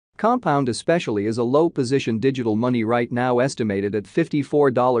Compound especially is a low-position digital money right now estimated at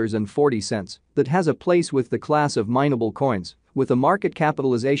 $54.40 that has a place with the class of mineable coins, with a market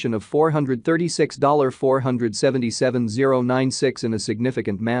capitalization of $436,477,096 in a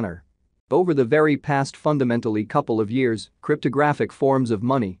significant manner. Over the very past fundamentally couple of years, cryptographic forms of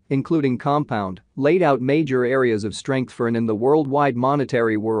money, including compound, laid out major areas of strength for and in the worldwide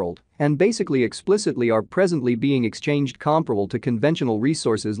monetary world, and basically explicitly are presently being exchanged comparable to conventional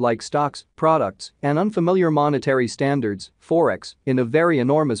resources like stocks, products, and unfamiliar monetary standards, forex, in a very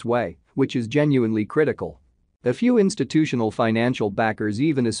enormous way, which is genuinely critical. A few institutional financial backers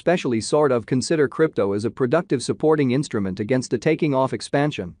even especially sort of consider crypto as a productive supporting instrument against the taking off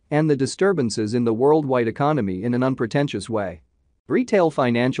expansion and the disturbances in the worldwide economy in an unpretentious way. Retail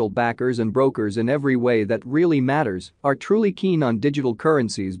financial backers and brokers in every way that really matters are truly keen on digital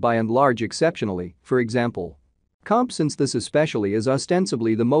currencies by and large exceptionally, for example. Comp, since this especially is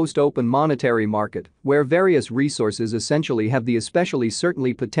ostensibly the most open monetary market, where various resources essentially have the especially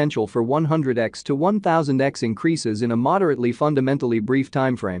certainly potential for 100x to 1000x increases in a moderately fundamentally brief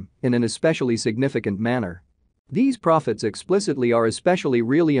timeframe, in an especially significant manner. These profits explicitly are especially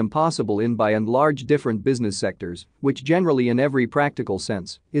really impossible in by and large different business sectors, which generally in every practical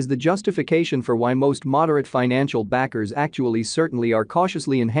sense is the justification for why most moderate financial backers actually certainly are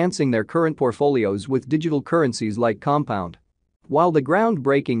cautiously enhancing their current portfolios with digital currencies like compound. While the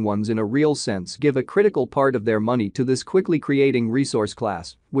groundbreaking ones in a real sense give a critical part of their money to this quickly creating resource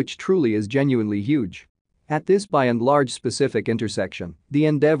class, which truly is genuinely huge. At this by and large specific intersection, the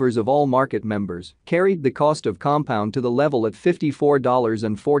endeavors of all market members carried the cost of compound to the level at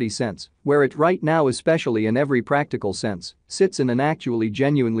 $54.40, where it right now especially in every practical sense sits in an actually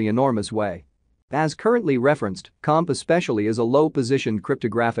genuinely enormous way. As currently referenced, comp especially is a low-positioned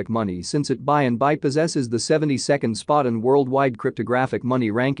cryptographic money since it by and by possesses the 72nd spot in worldwide cryptographic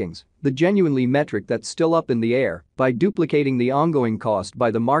money rankings, the genuinely metric that's still up in the air, by duplicating the ongoing cost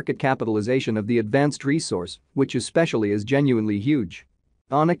by the market capitalization of the advanced resource, which especially is genuinely huge.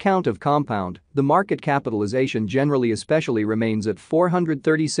 On account of compound, the market capitalization generally especially remains at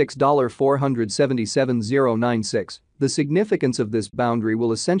 $436,477,096. The significance of this boundary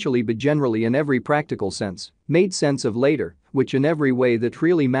will essentially be generally in every practical sense made sense of later, which in every way that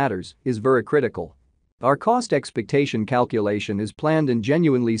really matters is very critical. Our cost expectation calculation is planned in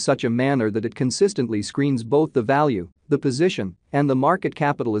genuinely such a manner that it consistently screens both the value, the position, and the market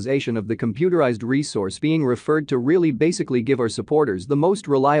capitalization of the computerized resource being referred to really basically give our supporters the most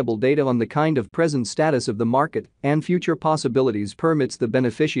reliable data on the kind of present status of the market and future possibilities permits the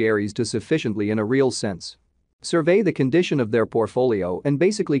beneficiaries to sufficiently in a real sense survey the condition of their portfolio and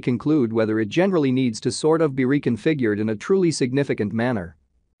basically conclude whether it generally needs to sort of be reconfigured in a truly significant manner.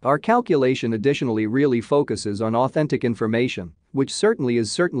 Our calculation additionally really focuses on authentic information, which certainly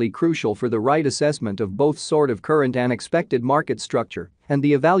is crucial for the right assessment of both sort of current and expected market structure and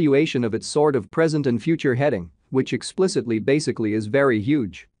the evaluation of its sort of present and future heading, which explicitly basically is very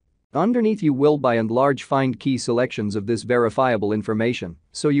huge. Underneath you will by and large find key selections of this verifiable information,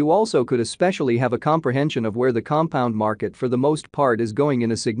 so you also could especially have a comprehension of where the compound market for the most part is going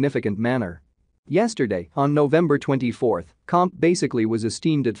in a significant manner. Yesterday, on November 24, comp basically was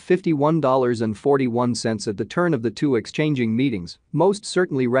esteemed at $51.41 at the turn of the two exchanging meetings. Most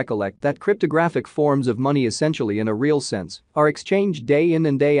certainly recollect that cryptographic forms of money essentially in a real sense are exchanged day in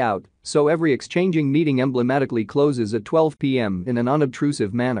and day out, so every exchanging meeting emblematically closes at 12 p.m. in an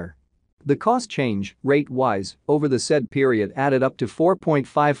unobtrusive manner. The cost change, rate-wise, over the said period added up to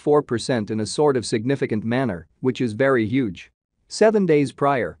 4.54% in a sort of significant manner, which is very huge. 7 days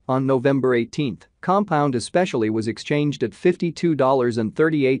prior, on November 18, compound especially was exchanged at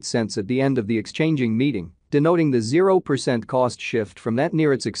 $52.38 at the end of the exchanging meeting, denoting the 0% cost shift from that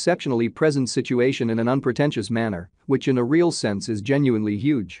near its exceptionally present situation in an unpretentious manner, which in a real sense is genuinely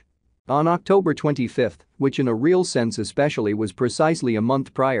huge. On October 25, which in a real sense especially was precisely a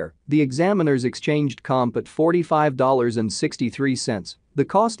month prior, the examiners exchanged comp at $45.63, the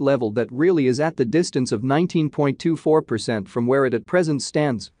cost level that really is at the distance of 19.24% from where it at present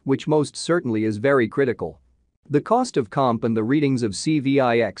stands, which most certainly is very critical. The cost of comp and the readings of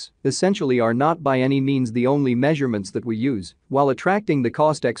CVIX essentially are not by any means the only measurements that we use while attracting the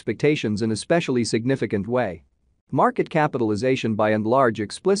cost expectations in a especially significant way. Market capitalization by and large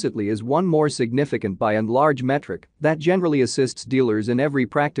explicitly is one more significant by and large metric that generally assists dealers in every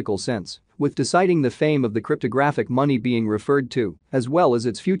practical sense with deciding the fame of the cryptographic money being referred to, as well as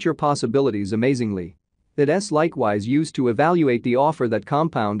its future possibilities amazingly. It is likewise used to evaluate the offer that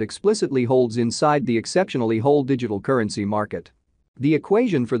compound explicitly holds inside the exceptionally whole digital currency market. The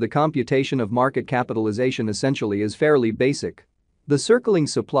equation for the computation of market capitalization essentially is fairly basic. The circling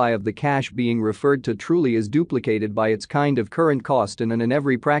supply of the cash being referred to truly is duplicated by its kind of current cost in an in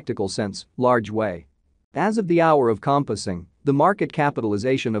every practical sense, large way. As of the hour of compassing, the market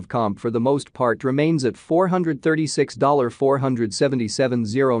capitalization of comp for the most part remains at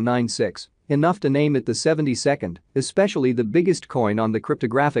 $436,477,096, enough to name it the 72nd, especially the biggest coin on the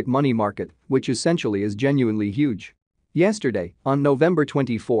cryptographic money market, which essentially is genuinely huge. Yesterday, on November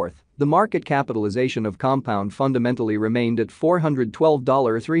 24, the market capitalization of Compound fundamentally remained at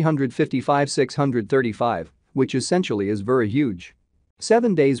 $412,355,635, which essentially is very huge.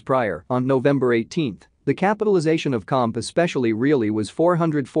 7 days prior, on November 18, the capitalization of Comp especially really was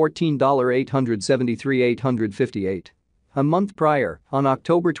 $414,873,858. A month prior, on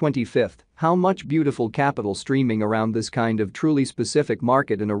October 25, how much beautiful capital streaming around this kind of truly specific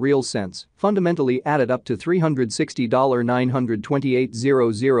market in a real sense fundamentally added up to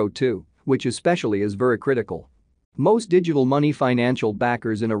 $360,928,002, which especially is very critical. Most digital money financial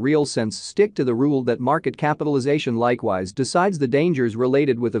backers in a real sense stick to the rule that market capitalization likewise decides the dangers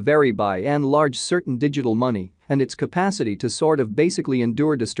related with a very by and large certain digital money and its capacity to sort of basically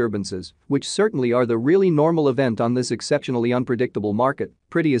endure disturbances, which certainly are the really normal event on this exceptionally unpredictable market,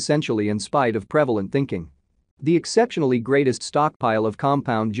 pretty essentially in spite of prevalent thinking. The exceptionally greatest stockpile of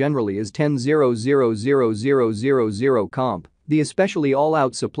Compound generally is 10,000,000 comp. The especially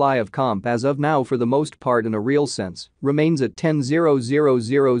all-out supply of comp as of now for the most part in a real sense remains at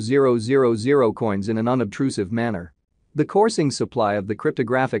 10,000,000 coins in an unobtrusive manner. The coursing supply of the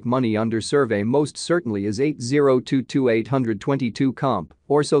cryptographic money under survey most certainly is 8,022,822 comp,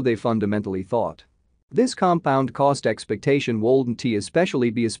 or so they fundamentally thought. This compound cost expectation wouldn't be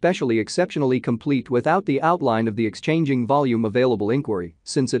exceptionally complete without the outline of the exchanging volume available inquiry,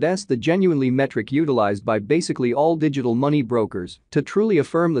 since it's the genuinely metric utilized by basically all digital money brokers to truly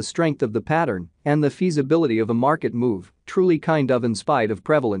affirm the strength of the pattern and the feasibility of a market move, truly kind of in spite of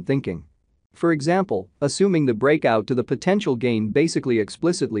prevalent thinking. For example, assuming the breakout to the potential gain basically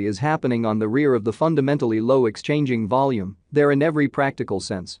explicitly is happening on the rear of the fundamentally low exchanging volume, there in every practical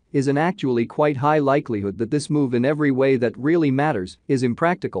sense is an actually quite high likelihood that this move in every way that really matters is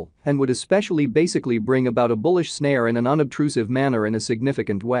impractical and would especially basically bring about a bullish snare in an unobtrusive manner in a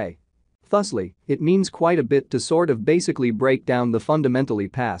significant way. Thusly, it means quite a bit to sort of basically break down the fundamentally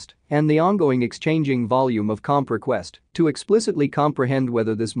past and the ongoing exchanging volume of comp request to explicitly comprehend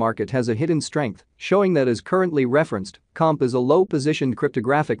whether this market has a hidden strength, showing that as currently referenced, comp is a low-positioned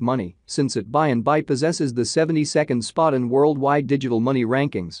cryptographic money since it by and by possesses the 72nd spot in worldwide digital money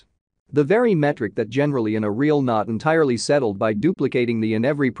rankings. The very metric that generally in a real not entirely settled by duplicating the in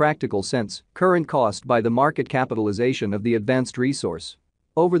every practical sense current cost by the market capitalization of the advanced resource.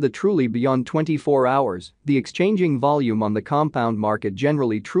 Over the truly beyond 24 hours, the exchanging volume on the compound market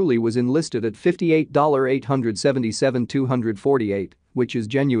generally truly was enlisted at $58,877,248, which is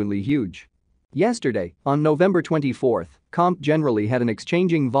genuinely huge. Yesterday, on November 24, comp generally had an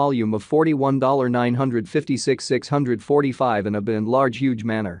exchanging volume of $41,956,645 in a large huge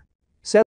manner.